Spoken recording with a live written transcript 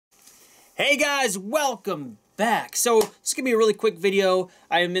Hey guys, welcome back. So this is going to be a really quick video.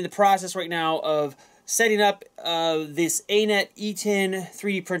 I am in the process right now of setting up this Anet E10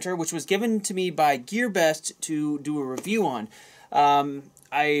 3D printer, which was given to me by GearBest to do a review on.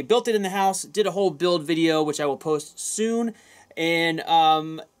 I built it in the house, did a whole build video, which I will post soon. And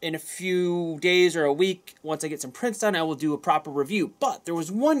in a few days or a week, once I get some prints done, I will do a proper review. But there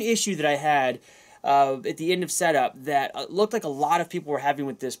was one issue that I had at the end of setup that looked like a lot of people were having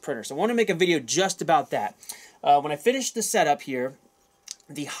with this printer. So I want to make a video just about that. When I finished the setup here,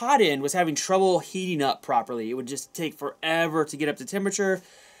 the hot end was having trouble heating up properly. It would just take forever to get up to temperature.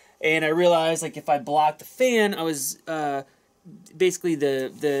 And I realized, like, if I blocked the fan, I was basically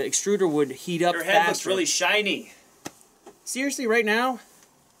the extruder would heat up faster. Your head looks really shiny. Seriously, right now?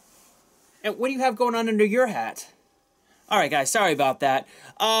 And what do you have going on under your hat? Alright guys, sorry about that.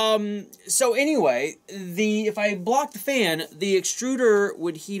 So anyway, if I blocked the fan, the extruder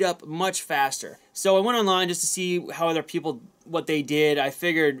would heat up much faster. So I went online just to see how other people, what they did. I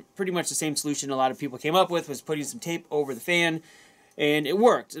figured pretty much the same solution a lot of people came up with was putting some tape over the fan, and it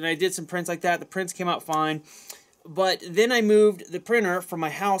worked. And I did some prints like that. The prints came out fine. But then I moved the printer from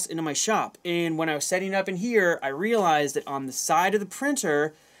my house into my shop. And when I was setting up in here, I realized that on the side of the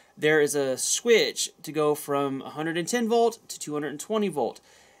printer, there is a switch to go from 110 volt to 220 volt.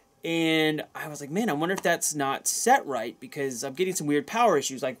 And I was like, man, I wonder if that's not set right, because I'm getting some weird power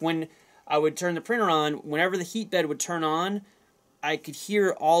issues. Like when I would turn the printer on, whenever the heat bed would turn on, I could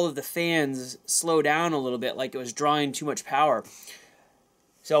hear all of the fans slow down a little bit, like it was drawing too much power.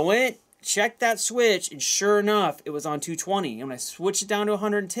 So I went, checked that switch, and sure enough, it was on 220. And when I switched it down to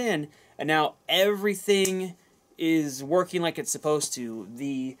 110, and now everything is working like it's supposed to.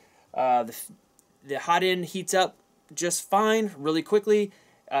 The hot end heats up just fine, really quickly.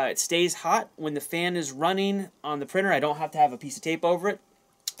 It stays hot when the fan is running on the printer. I don't have to have a piece of tape over it,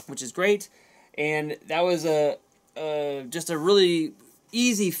 which is great. And that was just a really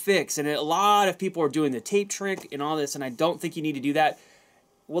easy fix. And a lot of people are doing the tape trick and all this, and I don't think you need to do that.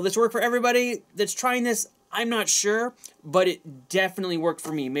 Will this work for everybody that's trying this? I'm not sure, but it definitely worked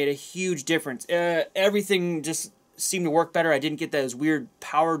for me. It made a huge difference. Everything just seemed to work better. I didn't get those weird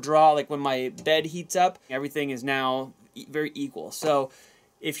power draw like when my bed heats up. Everything is now very equal. So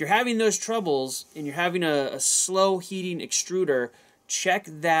if you're having those troubles and you're having a slow heating extruder, check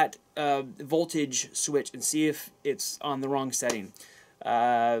that voltage switch and see if it's on the wrong setting.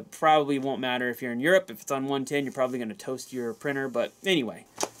 Probably won't matter if you're in Europe. If it's on 110, you're probably going to toast your printer. But anyway,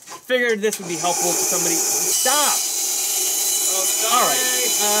 figured this would be helpful to somebody. Stop! Oh, sorry.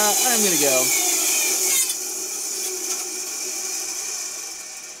 All right, I'm going to go.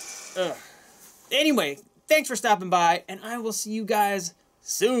 Anyway, thanks for stopping by, and I will see you guys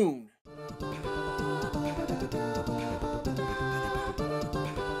soon.